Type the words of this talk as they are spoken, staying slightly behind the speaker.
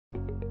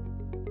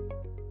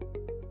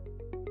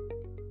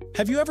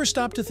Have you ever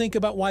stopped to think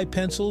about why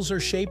pencils are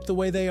shaped the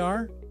way they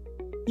are?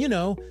 You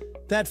know,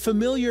 that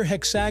familiar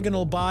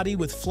hexagonal body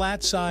with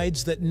flat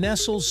sides that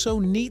nestles so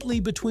neatly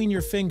between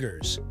your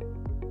fingers.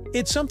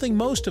 It's something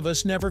most of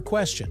us never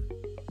question.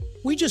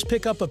 We just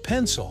pick up a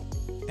pencil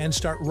and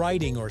start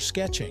writing or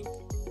sketching.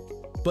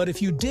 But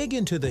if you dig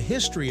into the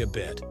history a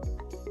bit,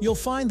 you'll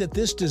find that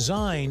this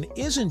design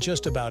isn't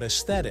just about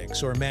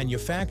aesthetics or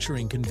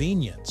manufacturing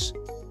convenience.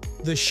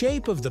 The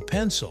shape of the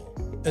pencil,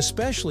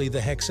 especially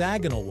the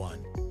hexagonal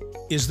one,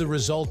 is the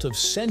result of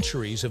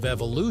centuries of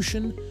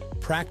evolution,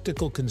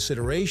 practical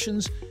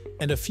considerations,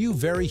 and a few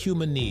very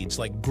human needs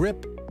like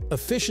grip,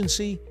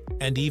 efficiency,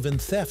 and even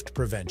theft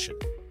prevention.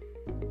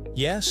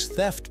 Yes,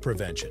 theft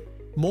prevention.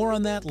 More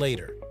on that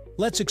later.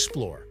 Let's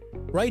explore,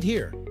 right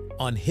here,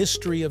 on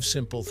History of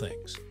Simple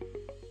Things.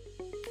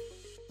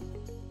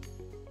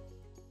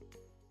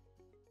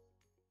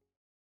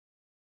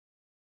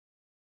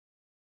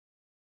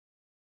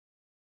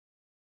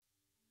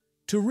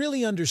 To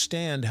really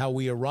understand how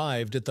we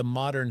arrived at the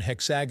modern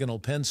hexagonal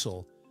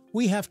pencil,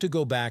 we have to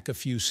go back a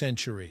few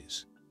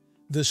centuries.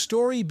 The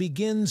story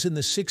begins in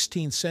the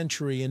 16th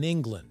century in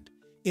England,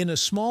 in a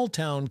small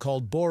town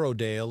called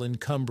Borrowdale in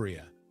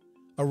Cumbria.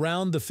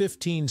 Around the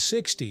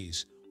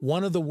 1560s,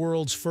 one of the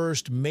world's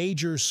first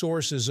major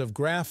sources of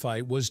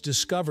graphite was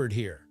discovered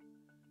here.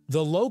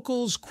 The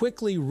locals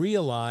quickly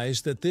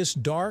realized that this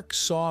dark,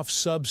 soft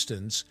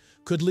substance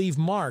could leave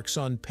marks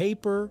on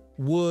paper,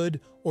 wood,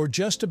 or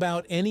just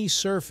about any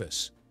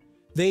surface.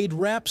 They'd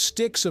wrap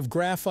sticks of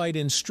graphite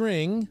in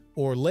string,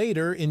 or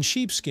later in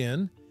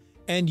sheepskin,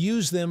 and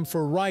use them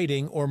for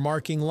writing or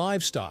marking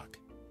livestock.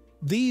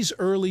 These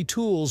early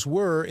tools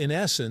were, in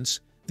essence,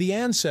 the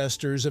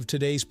ancestors of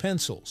today's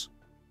pencils.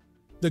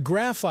 The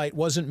graphite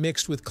wasn't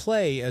mixed with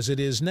clay as it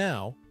is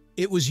now.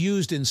 It was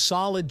used in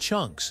solid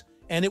chunks,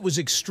 and it was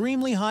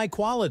extremely high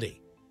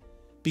quality.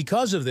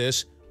 Because of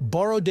this,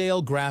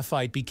 Borrowdale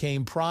graphite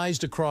became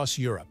prized across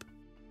Europe.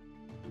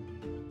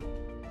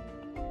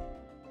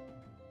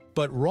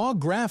 But raw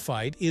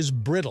graphite is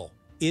brittle.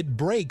 It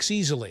breaks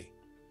easily.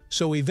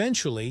 So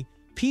eventually,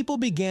 people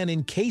began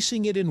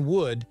encasing it in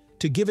wood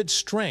to give it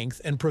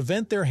strength and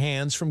prevent their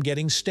hands from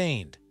getting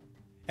stained.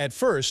 At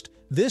first,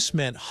 this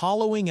meant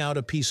hollowing out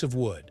a piece of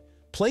wood,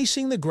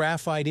 placing the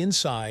graphite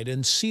inside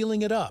and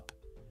sealing it up.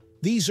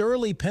 These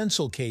early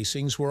pencil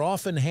casings were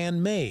often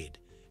handmade,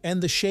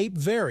 and the shape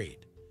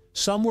varied.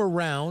 Some were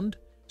round,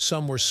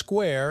 some were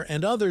square,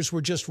 and others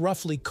were just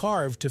roughly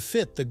carved to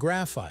fit the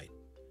graphite.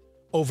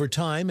 Over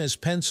time, as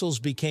pencils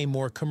became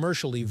more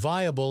commercially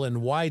viable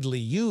and widely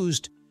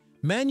used,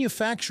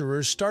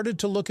 manufacturers started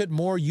to look at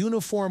more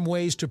uniform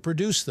ways to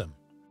produce them.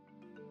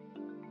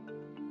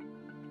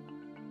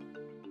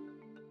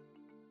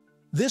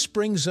 This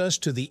brings us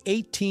to the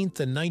 18th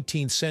and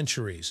 19th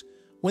centuries,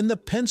 when the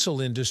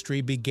pencil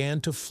industry began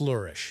to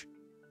flourish.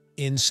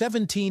 In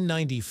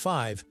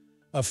 1795,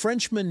 a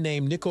Frenchman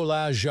named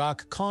Nicolas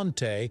Jacques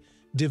Conté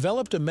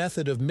developed a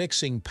method of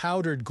mixing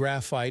powdered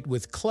graphite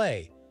with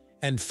clay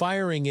and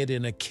firing it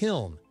in a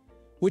kiln,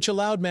 which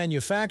allowed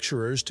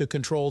manufacturers to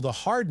control the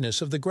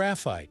hardness of the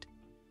graphite.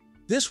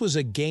 This was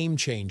a game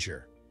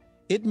changer.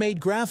 It made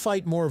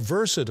graphite more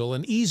versatile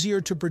and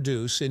easier to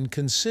produce in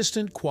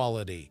consistent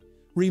quality,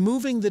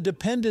 removing the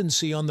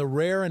dependency on the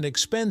rare and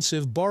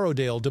expensive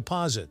Borrowdale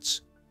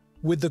deposits.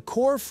 With the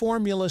core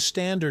formula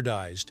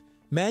standardized,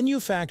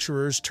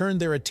 manufacturers turned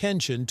their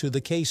attention to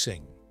the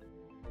casing.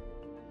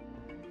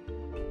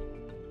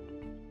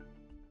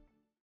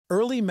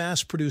 Early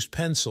mass-produced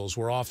pencils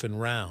were often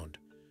round.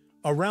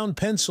 A round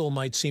pencil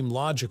might seem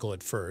logical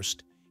at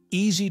first,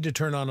 easy to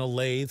turn on a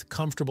lathe,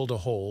 comfortable to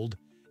hold,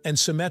 and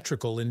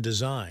symmetrical in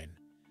design.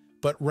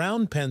 But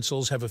round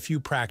pencils have a few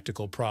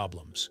practical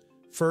problems.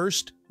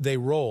 First, they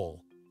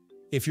roll.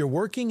 If you're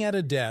working at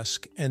a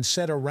desk and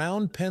set a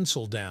round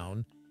pencil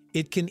down,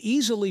 it can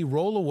easily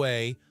roll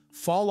away,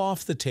 fall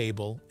off the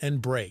table,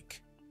 and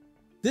break.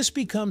 This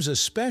becomes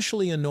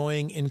especially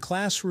annoying in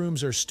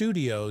classrooms or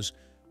studios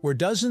where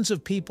dozens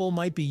of people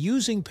might be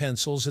using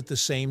pencils at the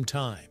same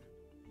time.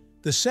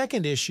 The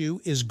second issue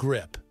is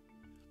grip.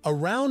 A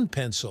round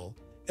pencil,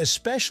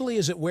 especially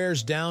as it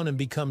wears down and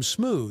becomes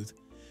smooth,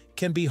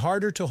 can be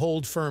harder to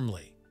hold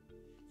firmly.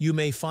 You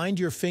may find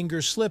your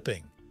fingers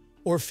slipping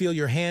or feel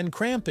your hand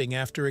cramping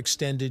after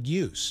extended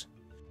use.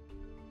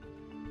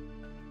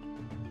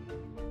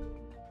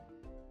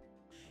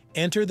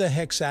 Enter the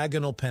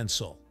hexagonal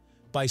pencil.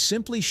 By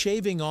simply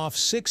shaving off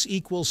 6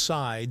 equal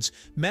sides,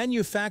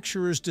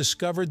 manufacturers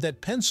discovered that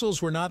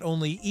pencils were not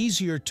only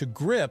easier to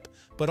grip,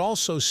 but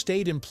also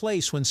stayed in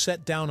place when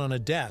set down on a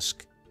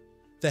desk.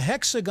 The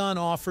hexagon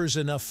offers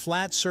enough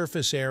flat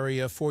surface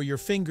area for your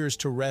fingers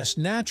to rest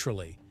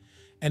naturally,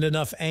 and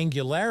enough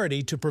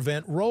angularity to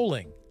prevent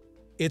rolling.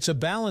 It's a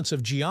balance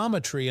of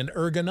geometry and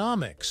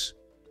ergonomics.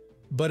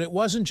 But it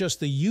wasn't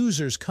just the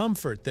user's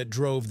comfort that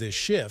drove this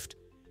shift.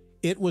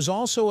 It was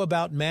also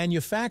about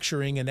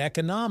manufacturing and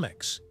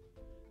economics.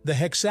 The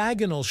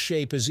hexagonal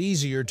shape is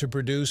easier to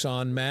produce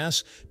en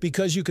masse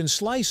because you can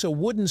slice a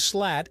wooden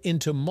slat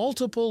into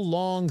multiple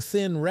long,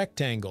 thin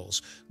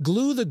rectangles,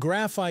 glue the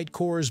graphite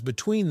cores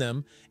between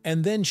them,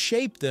 and then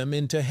shape them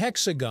into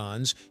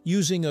hexagons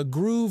using a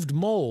grooved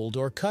mold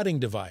or cutting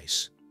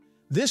device.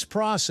 This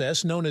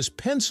process, known as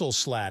pencil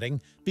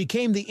slatting,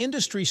 became the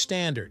industry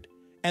standard,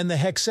 and the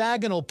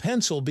hexagonal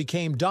pencil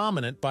became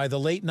dominant by the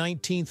late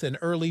 19th and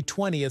early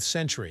 20th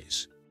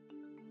centuries.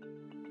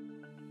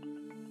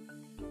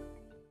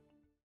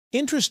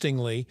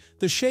 Interestingly,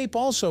 the shape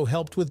also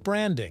helped with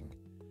branding.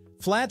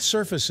 Flat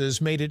surfaces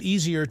made it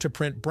easier to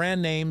print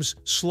brand names,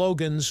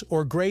 slogans,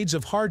 or grades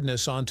of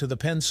hardness onto the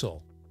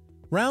pencil.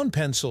 Round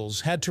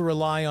pencils had to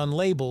rely on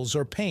labels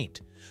or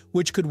paint,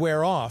 which could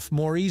wear off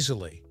more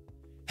easily.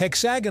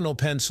 Hexagonal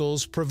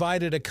pencils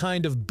provided a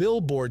kind of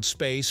billboard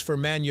space for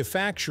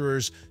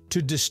manufacturers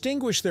to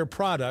distinguish their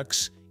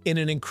products in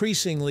an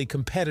increasingly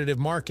competitive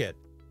market.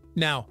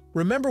 Now,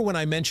 remember when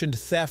I mentioned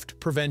theft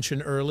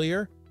prevention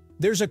earlier?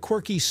 There's a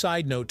quirky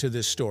side note to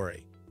this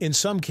story. In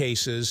some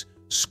cases,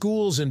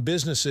 schools and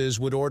businesses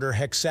would order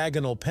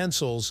hexagonal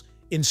pencils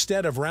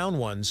instead of round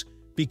ones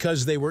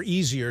because they were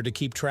easier to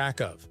keep track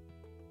of.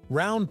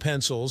 Round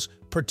pencils,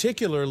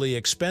 particularly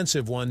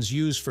expensive ones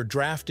used for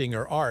drafting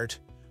or art,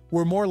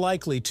 were more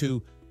likely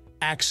to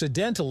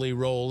accidentally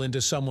roll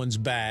into someone's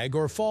bag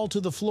or fall to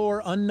the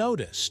floor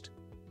unnoticed.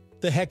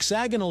 The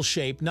hexagonal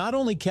shape not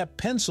only kept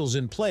pencils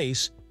in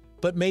place,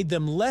 but made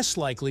them less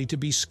likely to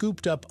be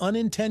scooped up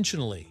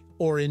unintentionally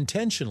or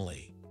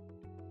intentionally.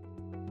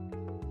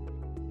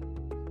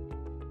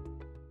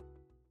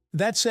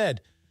 That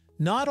said,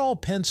 not all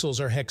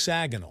pencils are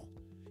hexagonal.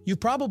 You've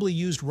probably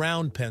used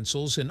round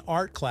pencils in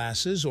art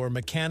classes or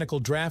mechanical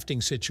drafting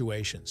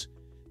situations.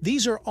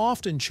 These are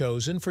often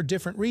chosen for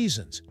different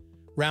reasons.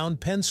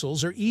 Round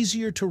pencils are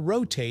easier to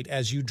rotate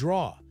as you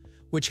draw,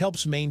 which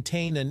helps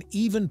maintain an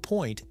even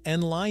point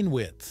and line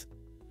width.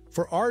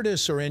 For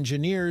artists or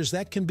engineers,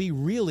 that can be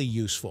really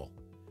useful.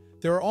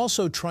 There are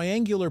also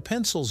triangular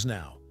pencils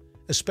now,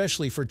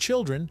 especially for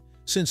children,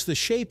 since the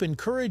shape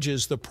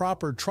encourages the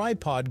proper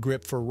tripod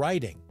grip for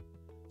writing.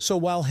 So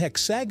while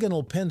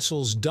hexagonal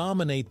pencils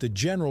dominate the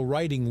general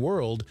writing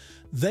world,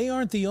 they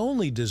aren't the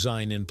only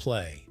design in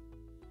play.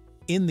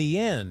 In the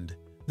end,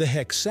 the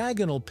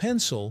hexagonal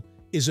pencil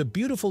is a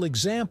beautiful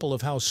example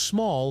of how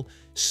small,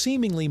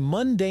 seemingly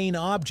mundane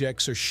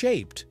objects are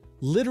shaped,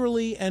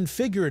 literally and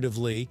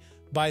figuratively,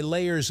 by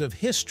layers of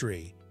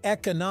history,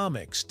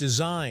 economics,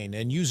 design,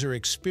 and user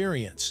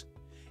experience.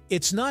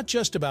 It's not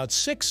just about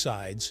six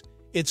sides,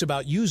 it's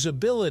about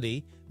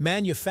usability,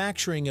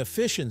 manufacturing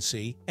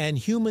efficiency, and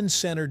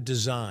human-centered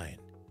design.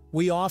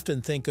 We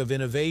often think of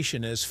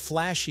innovation as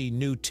flashy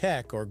new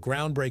tech or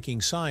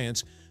groundbreaking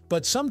science,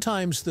 but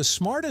sometimes the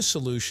smartest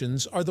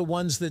solutions are the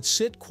ones that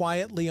sit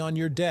quietly on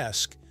your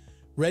desk,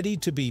 ready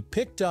to be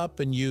picked up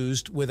and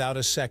used without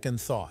a second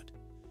thought.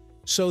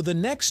 So the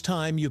next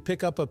time you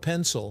pick up a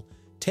pencil,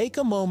 take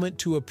a moment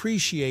to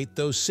appreciate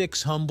those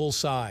six humble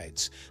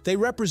sides. They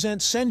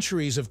represent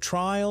centuries of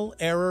trial,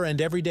 error, and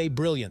everyday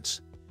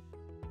brilliance.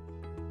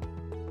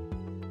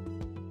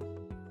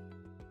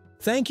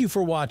 Thank you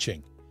for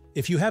watching.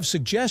 If you have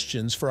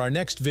suggestions for our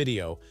next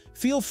video,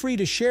 feel free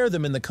to share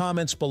them in the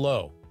comments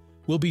below.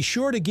 We'll be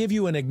sure to give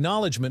you an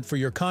acknowledgement for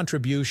your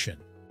contribution.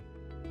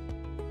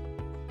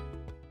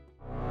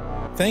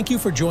 Thank you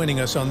for joining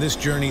us on this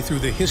journey through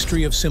the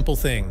history of simple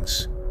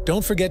things.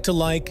 Don't forget to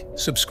like,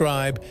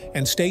 subscribe,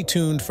 and stay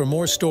tuned for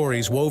more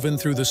stories woven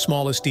through the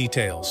smallest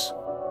details.